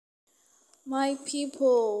My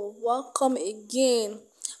people, welcome again.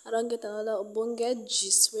 I don't get another ogbonge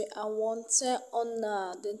gist wey I wan tell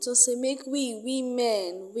una. Dem talk say make we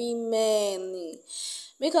women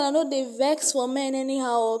make una no dey vex for men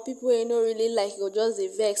anyhow o. People wey you no really like, you go just dey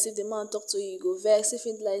vex. If the man talk to you, you go vex. If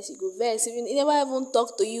he like you go vex. If he never even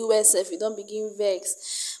talk to you well sef, you don begin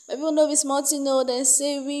vex. My people no be small thing o. Dem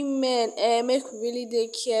say women make we really dey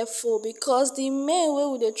careful, because the men wey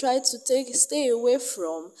we dey try to take stay away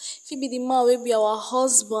from fit be the man wey be our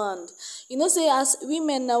husband. You know say as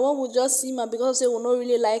women na, when we just see man because say we no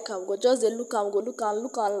really like am, we go just dey look am, look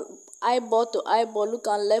am eyeball to eyeball, look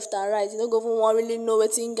am left and right. You no go even wan really know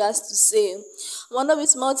wetin him gat to say. But no be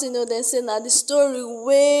small thing o. Dem say na the story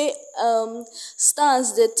wey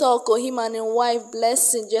Stans dey talk o. Him and him wife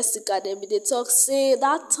Blessing Jessica, dem bin dey talk say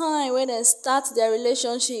that time when dem start their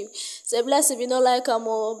relationship, say Blessing bin no like am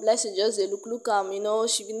o. Blessing just dey look am,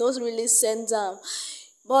 she bin no really send am.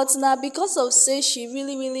 But na because of say she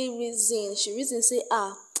really reason say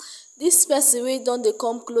this person wey don dey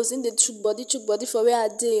come close, him dey chook body for where I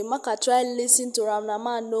dey, make I try lis ten to am, na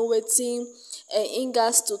man know wetin him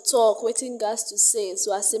gas to talk, wetin him gas to say.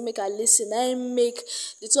 So I say make I lis ten. Na him make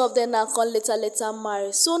the two of them now come later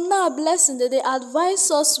marry. So now Blessing dey advise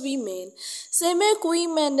us women say make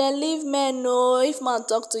women dem leave men o. If man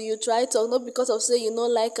talk to you, try talk. No because of say you no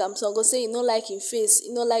like am. Some go say you no like him face,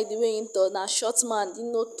 you no like the way him talk. Na short man,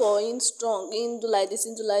 him no tall, him strong, him do like this,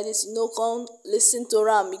 you no come lis ten to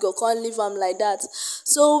am, you go come leave am like that.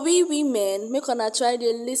 So we women, make una try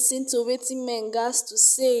dey lis ten to wetin men gas to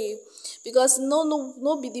say, because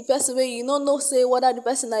no be the person wey you no know say whether the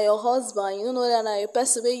person na your husband, you no know whether na your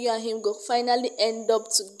person wey you and him go finally end up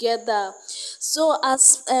together. So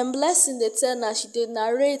as Blessing dey tell, na she dey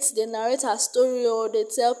narrate her story o. Dey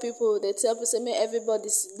tell people say make everybody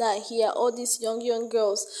sit down here. All these young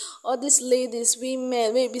girls, all these ladies,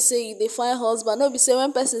 women wey be say you dey find husband, no be say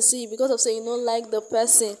when person see you because of say you no like the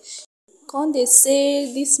person, come dey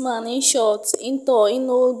say this man him short, him tall, him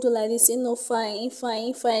no do like this, him no fine, him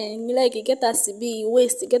fine, me like e get as e be,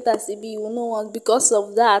 waist e get as e be, you no want. Because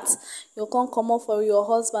of that, you come comot for your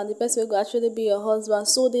husband, the person wey go actually be your husband.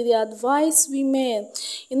 So they dey advise women.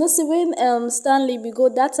 You know say when Stanley be go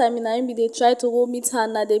that time, na him be dey try to go meet her,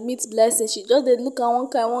 na dey meet Blessing, she just dey look am one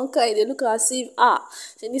kind, dey look am as if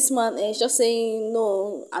say this man just saying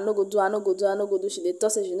no, I no go do. She dey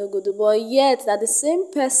talk say she no go do, but yet na the same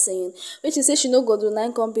person which she say she no go do, na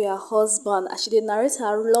him come be her husband. As she dey narrate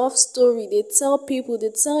her love story, dey tell people,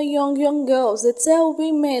 dey tell young girls, dey tell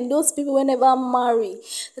women, those people wey never marry,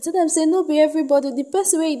 dey tell them say no be everybody, the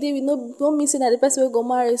person wey you dey with no mean say na the person wey go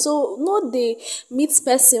marry. So no dey meet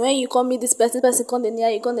person, when you come meet this person come dey near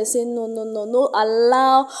you, come dey say no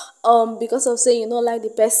allow because of say you no like the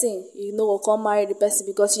person, you no go come marry the person,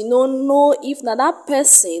 because you no know if na that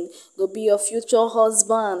person go be your future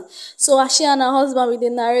husband. So as she and her husband we dey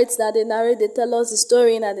narrate, dey tell us the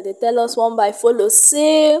story, and they tell us one by follow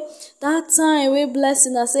say that time wey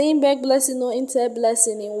Blessing, na say him beg Blessing, no him tell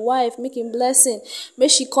Blessing him wife make him Blessing make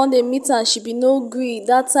she come dey meet am, she be no gree.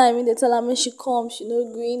 That time him dey tell her make she come, she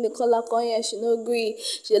no gree. Him dey call her come here, she no gree.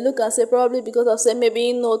 She dey look and say probably because of say maybe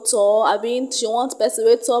him no tall, abi she want person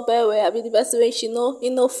wey tall very well, abi the person wey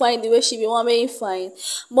him no fine the way she be want make him fine.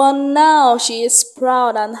 But now she is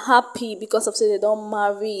proud and happy because of say they don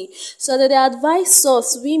marry. So they dey advise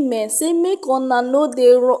us women say make una no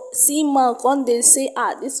dey see man come dey say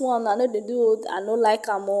this one I no dey do, I no like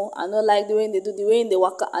am o, I no like the way they do, the way they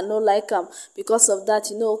waka, I no like am. Because of that,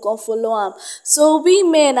 come follow am. So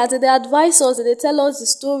women, as they advise us, they tell us the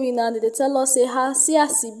story now, they tell us say see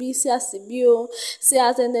as e be o, say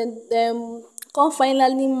as them come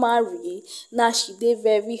finally marry. Now she dey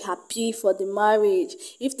very happy for the marriage.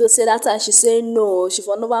 If to say that time she say no, she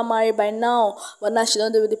for never marry by now, but now she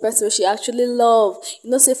don dey with the person she actually love.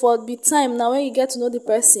 Say for the time now when you get to know the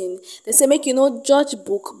person, they say make you no judge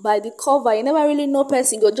book by the cover. You never really know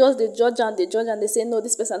person, you go just dey judge and they say no,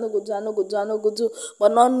 this person I no go do,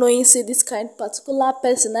 but not knowing say this kind particular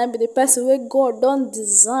person na be the person wey God don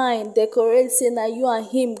design, decorate, say na you and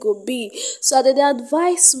him go be. So they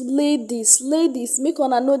advise ladies, make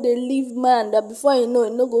una no dey leave man, that before you know,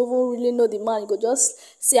 you no go even really know the man. You go just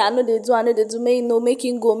say I know they do, make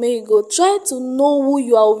him go. Try to know who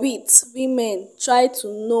you are with. Women, try to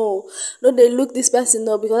know. No dey look this person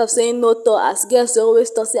up because of saying no tall. As girls they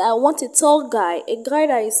always talk say I want a tall guy, a guy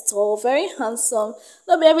that is tall, very handsome.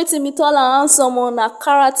 No be everything be tall and handsome on a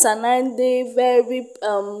character, and they very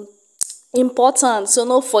important. So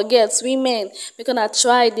no forget, women, make una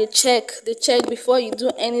try dey check before you do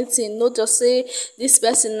anything. No just say this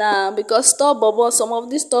person na because store bobo. Some of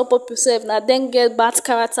these store people sef na dem get bad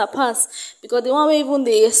character pass, because the one wey even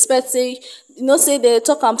dey expect say, you know, say they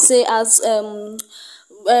talk am say as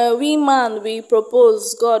we man we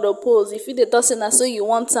propose, God oppose. If you dey talk say na so you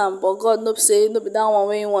want am, but God no say no be that one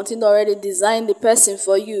wey you want. He don already design the person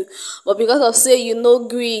for you, but because of say you no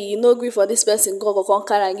gree for this person, God go come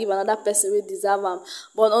carry and give another person wey deserve am.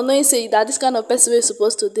 But unknowing say that this kind of person wey you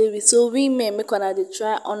suppose to dey with. So women, make una dey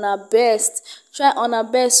try on our best.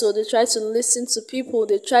 So they try to listen to people.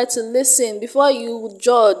 They try to listen before you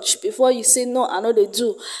judge, before you say no, I know they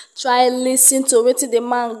do. Try listen to wetin the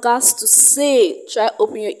man gats to say. Try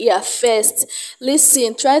open your ear first.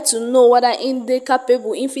 Listen, try to know whether him dey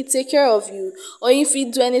capable, if he take care of you, or if he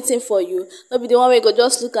do anything for you. No be the one wey go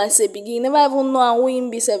just look and say begin, never even know am who him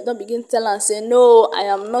be sef, don begin tell am say no, I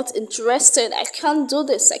am not interested, I can't do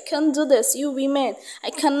this. You women,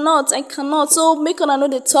 I cannot. So make una no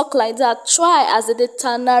dey talk like that. Try as they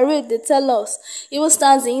narrate, they tell us. Even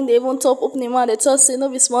stands in, they even top opening mouth, they talk say no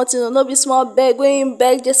be small thing, no be small beg. When him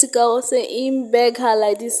beg Jessica, or say him beg her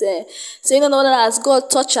like this, so you know that as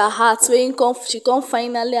God touch her heart, when she come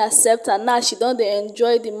finally accept her. Now she don dey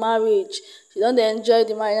enjoy the marriage. Now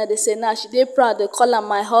they say now she dey proud, they call am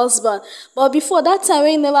my husband. But before that time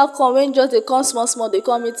when he never come, when just they come small, they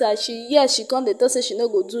come meet her, she come, they talk say she no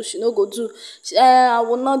go do. I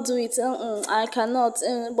will not do it. I cannot.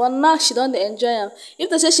 But now she don dey enjoy am. If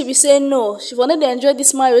they say she be say no, she for no dey enjoy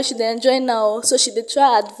this marriage she dey enjoy now. So she dey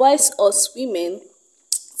try advise us women,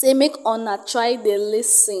 say make una try dey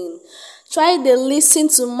listen. Try dey listen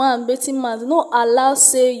to man, betting man. No allow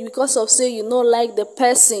say because of say you no like the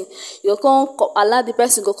person, you come allow the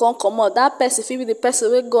person go come comot. That person fit be the person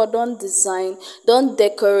wey God don design, don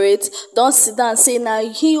decorate, don sit down say na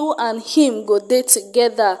you and him go dey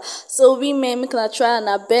together. So women, make una try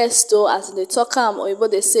una best though, as they talk am, oyibo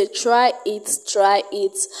dey say try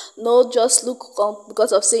it. No just look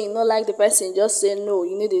because of say you no like the person, just say no.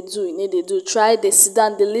 You need to do. Try dey sit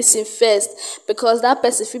down, dey listen first, because that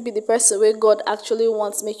person fit be the person wey God actually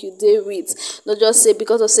wants make you dey with. No just say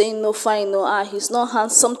because of saying no fine, no, he's not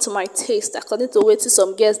handsome to my taste, according to wetin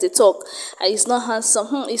some girls dey talk. He's not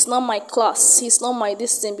handsome, it's not my class, he's not my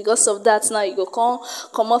this thing. Because of that, now you go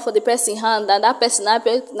come out for the person hand, and that person na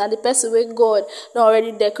the person wey God don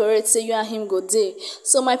already decorate say you and him go dey.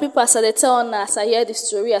 So my people, as I dey tell una, as I hear the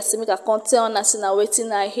story, I say make I come tell una say na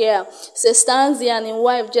wetin I hear. Say Stanley and him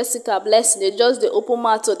wife Jessica Blessing, they just dey open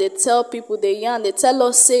mouth to dey tell people, dey yarn, they tell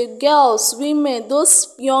us say girls, women,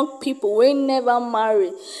 those young people wey never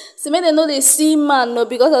marry, say make dem no dey see man, no,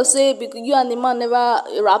 because of say you and the man never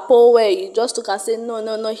rapport well. You just look and say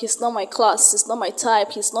no, he's not my class, he's not my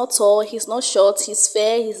type, he's not tall, he's not short, he's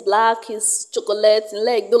fair, he's black, he's chocolate, him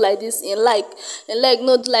leg do like this, him leg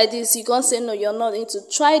no do like this. You can't say no, you're not into.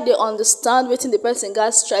 Try to understand wetin the person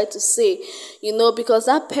guys try to say, because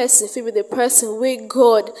that person fit be the person wey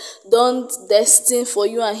God don destined for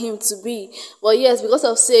you and him to be. But yes, because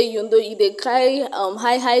of say you dey carry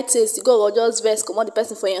high taste, God will just vex comot the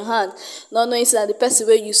person for your hand, not knowing say the person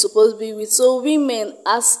wey you suppose be with. So women,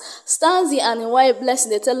 as Stanley and him wife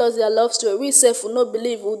Blessing, they tell us their love story, we sef will not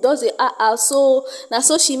believe. We does it so na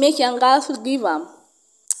so she make yanga give am.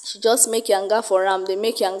 She just make yanga for am. They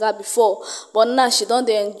make yanga before, but now she don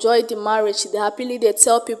dey enjoy the marriage. She dey happily dey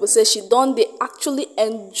tell people say she don dey actually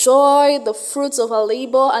enjoy the fruits of her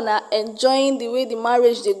labor, and are enjoying the way the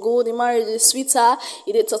marriage dey go. The marriage is sweeter.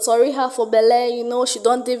 E dey totori her for belle. She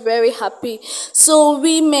don dey very happy. So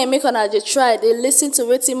women, make una dey try dey listen to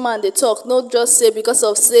wetin man dey talk. No just say because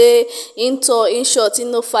of say him tall, him short, him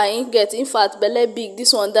no fine, him get, in fact belle big,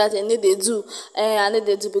 this one that, and they do. I need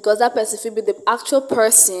they do, because that person fit be the actual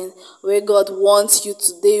person where God wants you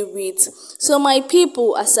to dey with. So my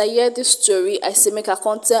people, as I hear this story, I say make a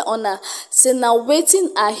content on her. Say now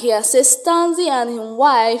waiting I hear. Say Stanley and his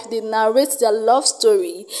wife, they narrate their love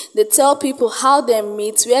story. They tell people how they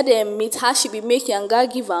meet, where they meet, how she be make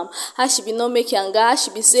yanga give am, how she be not make yanga, how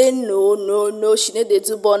she be say no, she need they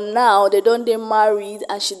do. But now they don't dey married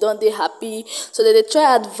and she don't dey happy. So they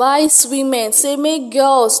try advise women, say make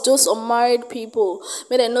girls, those unmarried people,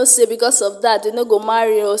 may they not say because of that they no go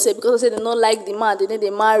marry, or say because they don't like the man they need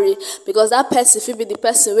they marry, because that person fit be the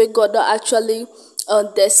person where God don actually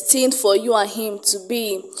destined for you and him to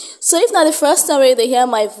be. So if not the first time where they hear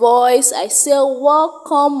my voice, I say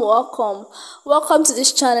welcome to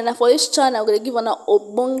this channel. And for this channel, I'm gonna give on a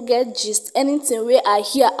ogbonge gist. Anything where I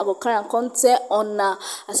hear, I go carry and content on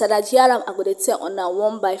as I hear them, I'm gonna tell on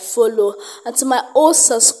one by follow. And to my old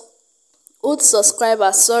old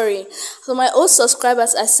subscribers, sorry. So my old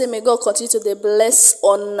subscribers, I say may God continue to dey bless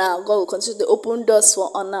una. God will continue to open doors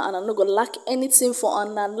for una, and I no go lack anything for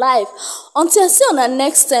una life. Until I see una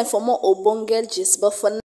next time for more ogbonge gist. But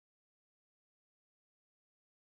for